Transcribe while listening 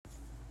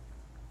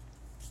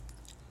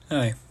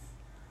Hi,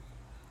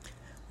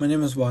 my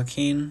name is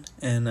Joaquin,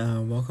 and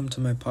welcome to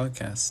my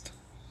podcast.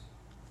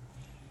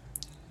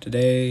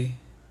 Today,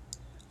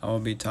 I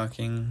will be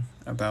talking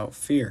about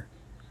fear,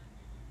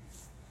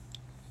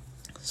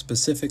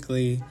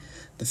 specifically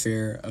the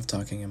fear of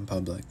talking in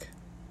public.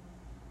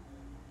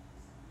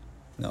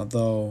 Now,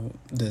 though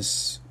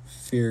this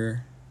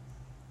fear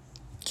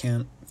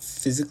can't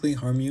physically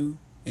harm you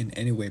in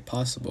any way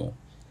possible,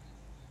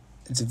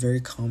 it's a very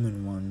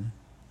common one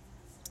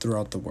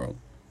throughout the world.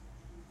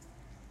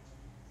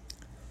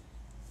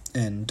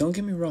 And don't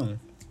get me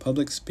wrong,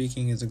 public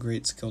speaking is a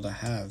great skill to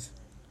have.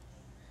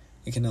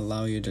 It can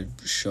allow you to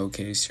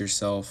showcase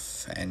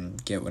yourself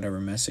and get whatever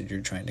message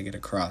you're trying to get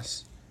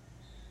across.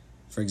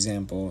 For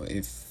example,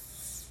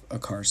 if a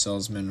car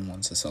salesman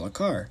wants to sell a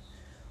car,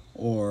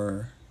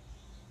 or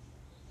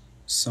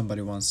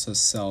somebody wants to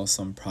sell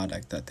some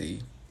product that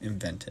they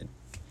invented.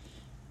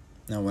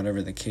 Now,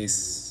 whatever the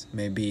case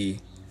may be,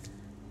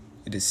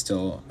 it is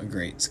still a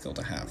great skill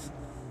to have.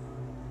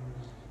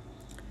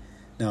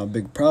 Now, a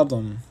big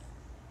problem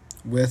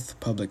with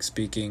public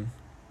speaking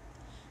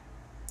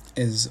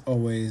is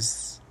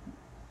always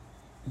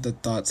the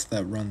thoughts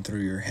that run through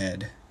your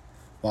head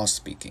while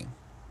speaking.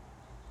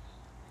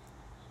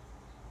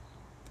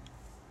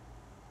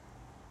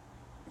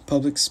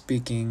 Public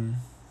speaking,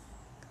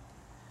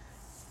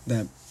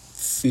 that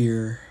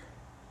fear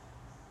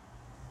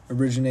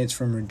originates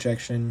from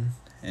rejection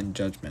and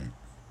judgment.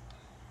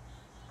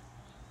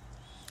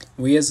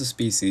 We as a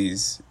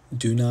species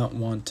do not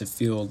want to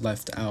feel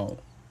left out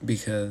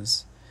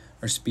because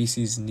our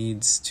species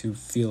needs to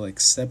feel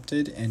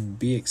accepted and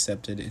be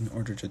accepted in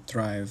order to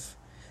thrive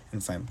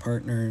and find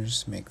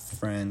partners, make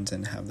friends,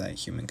 and have that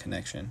human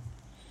connection.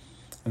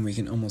 And we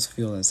can almost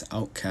feel as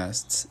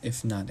outcasts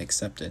if not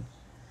accepted.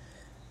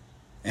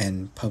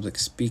 And public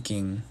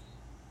speaking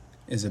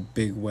is a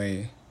big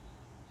way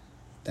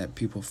that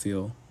people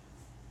feel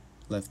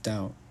left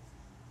out,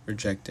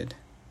 rejected.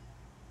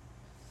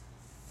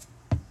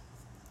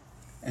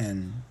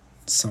 And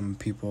some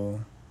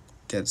people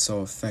get so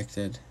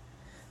affected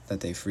that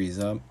they freeze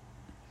up,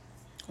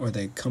 or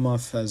they come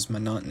off as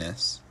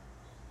monotonous,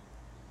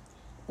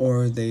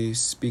 or they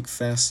speak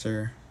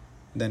faster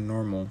than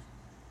normal,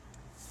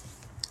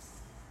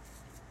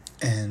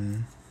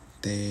 and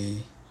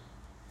they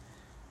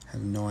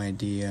have no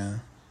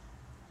idea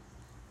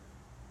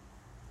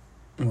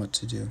what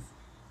to do.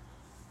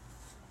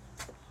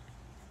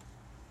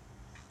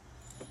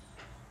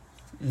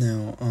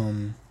 Now,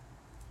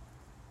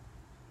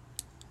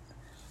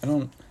 I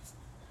don't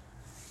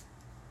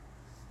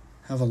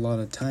have a lot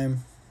of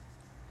time,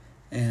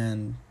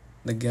 and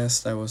the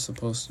guest I was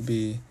supposed to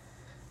be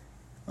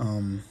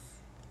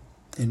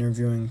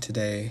interviewing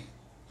today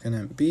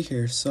couldn't be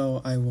here,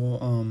 so I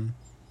will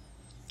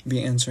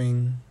be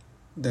answering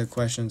the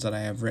questions that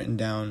I have written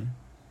down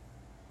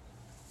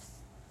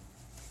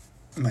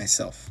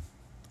myself,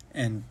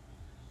 and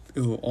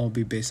it will all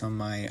be based on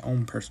my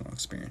own personal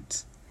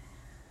experience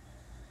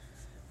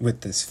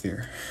with this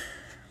fear.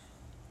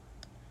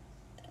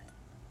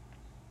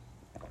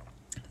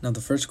 Now, the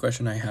first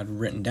question I had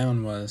written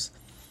down was,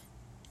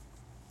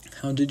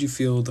 how did you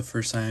feel the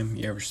first time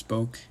you ever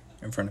spoke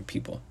in front of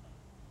people?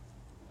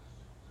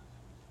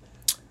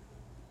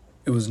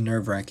 It was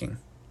nerve-wracking.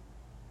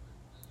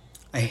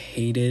 I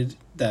hated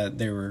that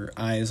there were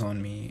eyes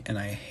on me, and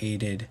I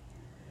hated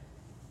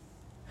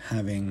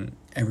having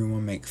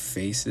everyone make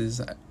faces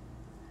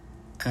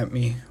at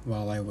me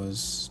while I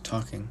was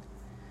talking.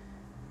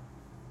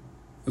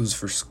 It was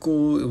for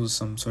school, it was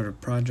some sort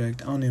of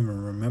project, I don't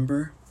even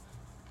remember.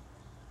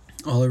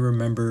 All I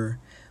remember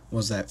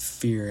was that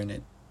fear, and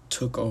it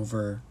took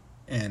over,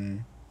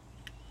 and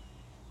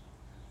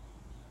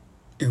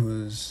it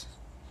was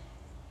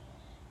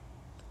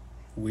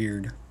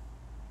weird,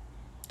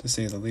 to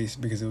say the least,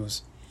 because it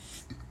was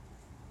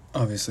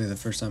obviously the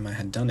first time I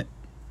had done it.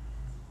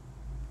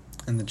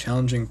 And the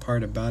challenging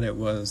part about it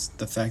was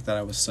the fact that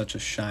I was such a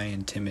shy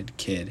and timid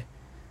kid,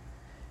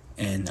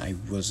 and I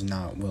was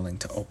not willing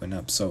to open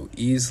up so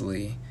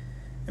easily,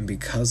 and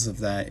because of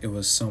that, it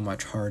was so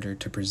much harder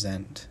to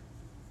present.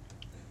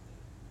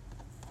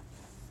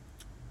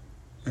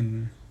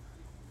 And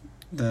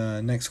the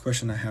next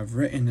question I have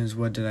written is,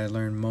 what did I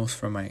learn most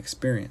from my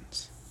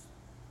experience?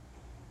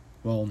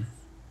 Well,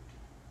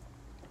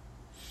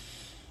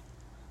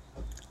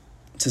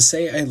 to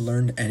say I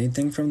learned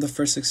anything from the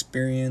first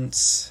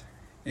experience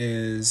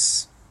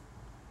is,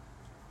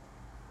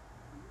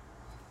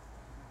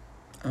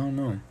 I don't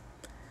know.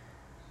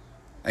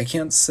 I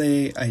can't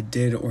say I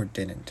did or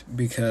didn't,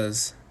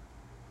 because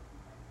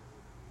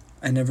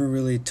I never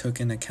really took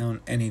into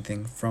account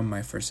anything from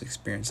my first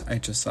experience. I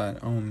just thought,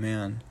 oh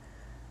man,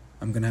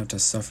 I'm gonna have to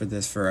suffer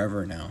this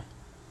forever now.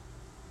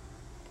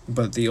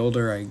 But the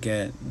older I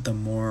get, the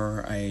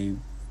more I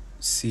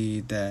see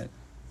that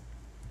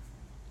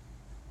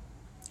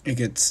it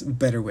gets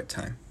better with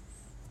time.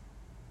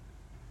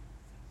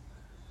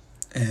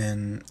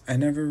 And I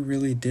never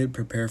really did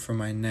prepare for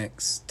my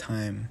next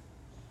time,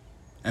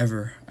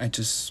 ever. I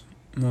just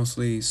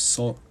mostly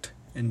sulked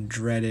and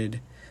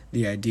dreaded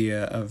the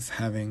idea of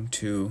having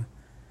to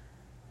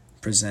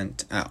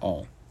present at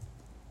all.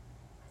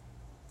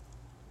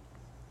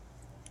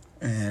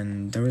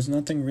 And there was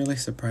nothing really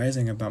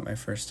surprising about my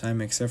first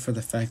time except for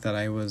the fact that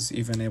I was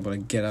even able to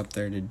get up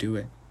there to do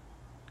it.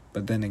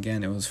 But then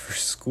again, it was for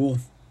school.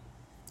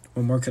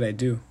 What more could I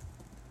do?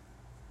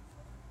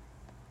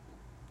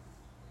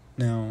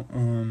 Now,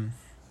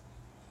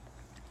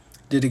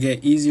 did it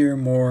get easier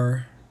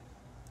more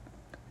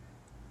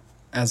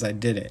as I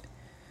did it?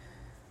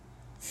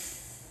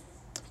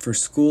 For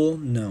school,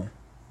 no.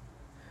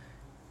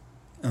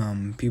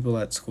 People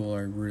at school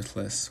are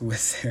ruthless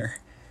with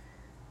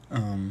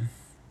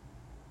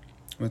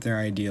their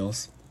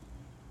ideals.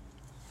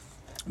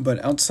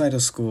 But outside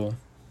of school,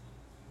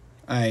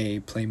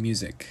 I play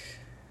music,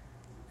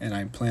 and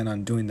I plan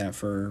on doing that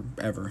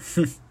forever.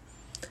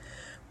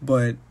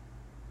 But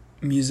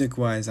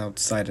music-wise,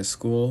 outside of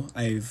school,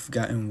 I've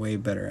gotten way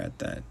better at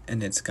that,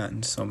 and it's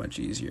gotten so much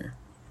easier.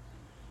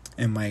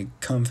 And my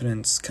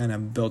confidence kind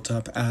of built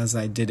up as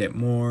I did it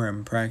more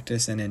and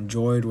practiced and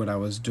enjoyed what I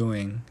was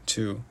doing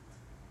too.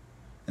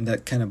 And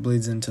that kind of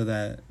bleeds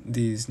into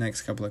these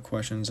next couple of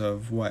questions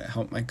of what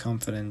helped my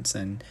confidence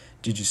and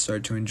did you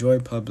start to enjoy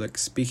public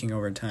speaking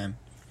over time?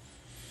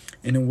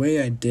 In a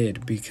way I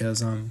did,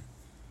 because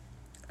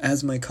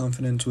as my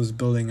confidence was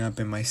building up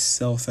in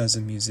myself as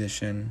a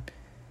musician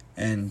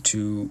and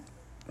to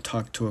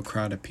talk to a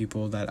crowd of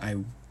people that I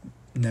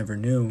never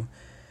knew,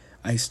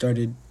 I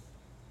started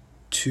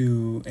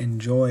to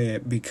enjoy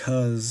it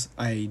because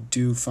I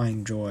do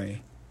find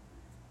joy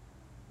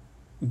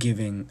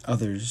giving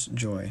others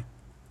joy,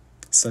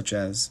 such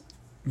as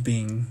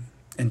being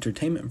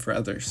entertainment for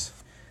others,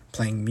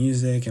 playing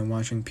music and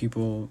watching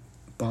people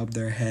bob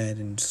their head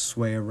and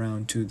sway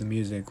around to the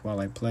music while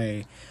I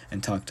play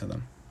and talk to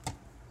them.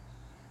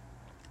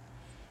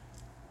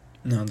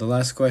 Now, the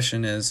last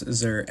question is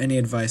there any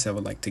advice I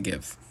would like to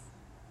give?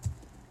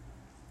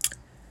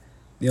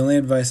 The only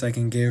advice I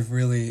can give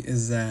really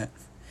is that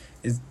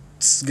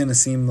it's gonna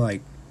seem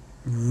like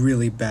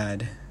really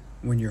bad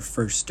when you're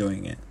first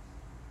doing it.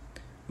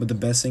 But the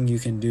best thing you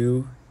can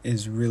do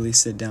is really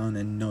sit down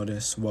and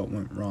notice what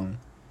went wrong.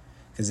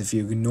 Because if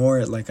you ignore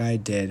it like I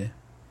did,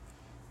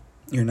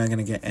 you're not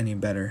gonna get any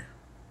better.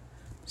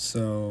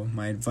 So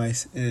my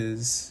advice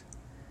is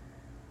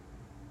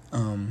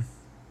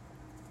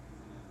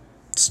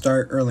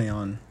start early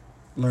on.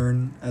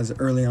 Learn as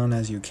early on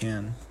as you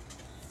can.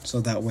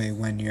 So that way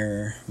when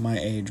you're my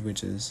age,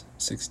 which is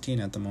 16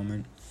 at the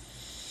moment,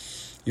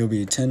 you'll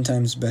be 10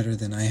 times better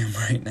than I am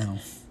right now.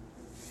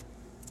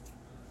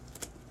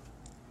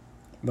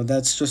 But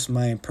that's just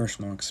my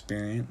personal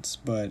experience,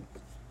 but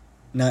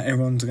not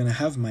everyone's going to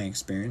have my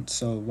experience,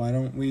 so why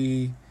don't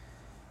we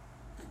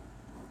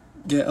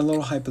get a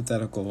little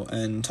hypothetical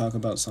and talk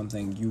about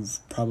something you've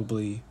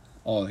probably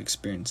all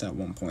experienced at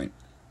one point.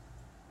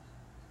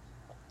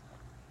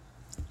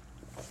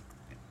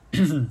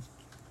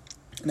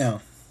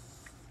 Now,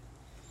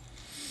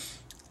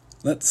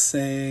 let's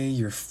say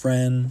your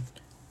friend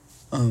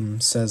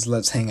says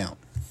let's hang out.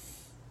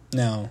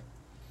 Now,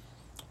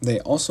 they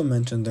also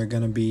mentioned there's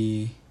gonna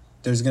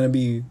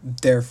be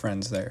their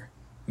friends there,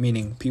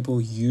 meaning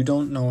people you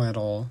don't know at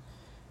all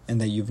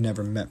and that you've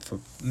never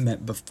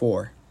met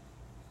before.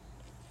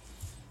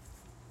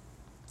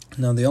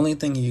 Now, the only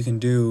thing you can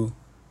do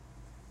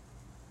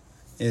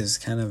is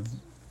kind of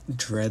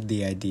dread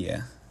the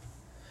idea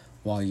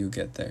while you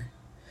get there.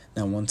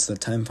 Now, once the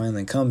time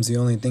finally comes, the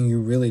only thing you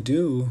really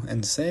do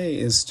and say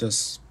is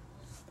just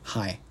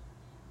hi.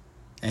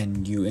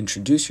 And you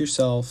introduce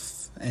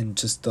yourself and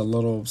just the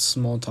little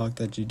small talk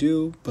that you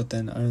do, but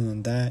then other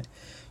than that,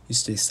 you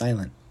stay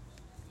silent.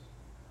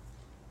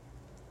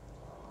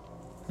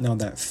 Now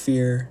that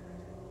fear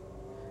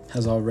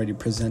has already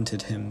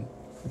presented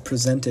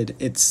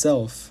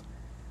itself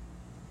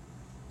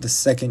the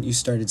second you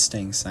started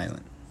staying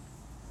silent.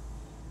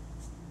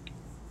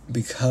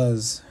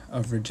 Because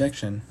of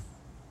rejection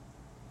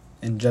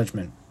and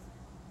judgment.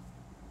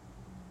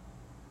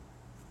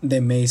 They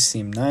may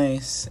seem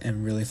nice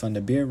and really fun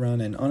to be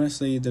around, and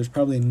honestly, there's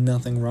probably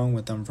nothing wrong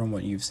with them from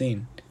what you've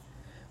seen.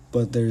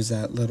 But there's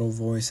that little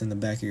voice in the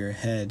back of your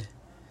head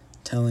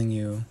telling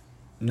you,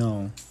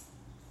 no.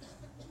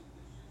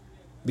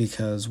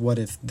 Because what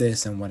if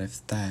this and what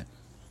if that?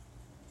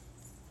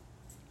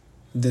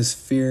 This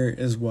fear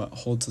is what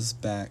holds us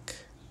back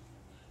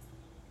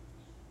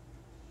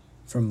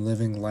from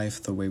living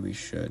life the way we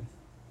should.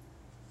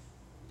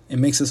 It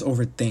makes us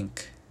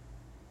overthink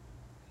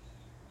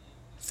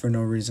for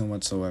no reason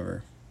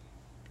whatsoever.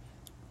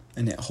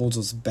 And it holds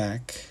us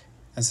back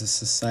as a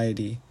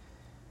society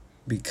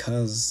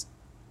because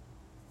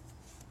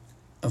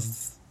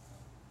of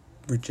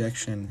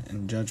rejection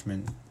and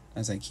judgment,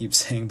 as I keep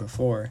saying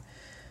before.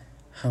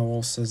 How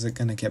else is it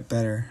going to get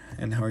better,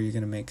 and how are you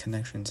going to make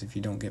connections if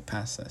you don't get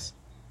past this?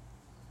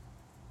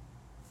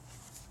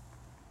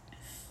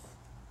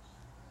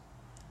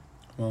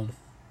 Well,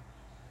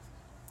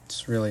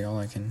 it's really all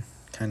I can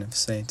kind of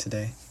say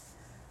today.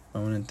 I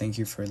want to thank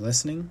you for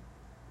listening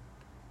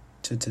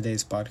to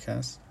today's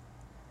podcast.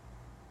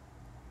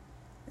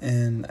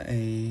 And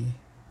I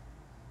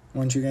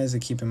want you guys to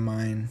keep in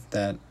mind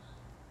that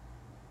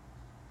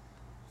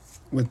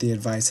with the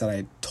advice that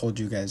I told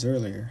you guys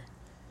earlier,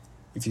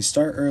 if you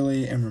start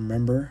early and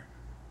remember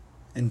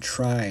and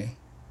try,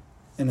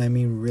 and I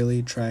mean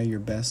really try your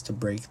best to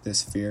break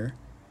this fear,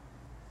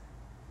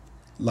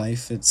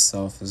 life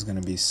itself is going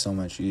to be so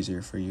much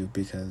easier for you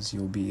because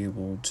you'll be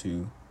able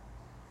to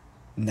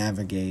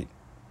navigate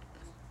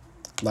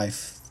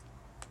life,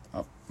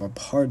 a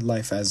hard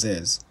life as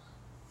is.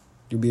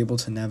 You'll be able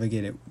to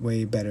navigate it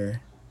way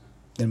better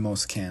than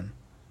most can.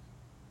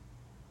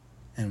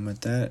 And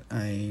with that,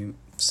 I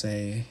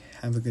say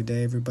have a good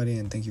day, everybody,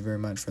 and thank you very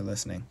much for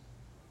listening.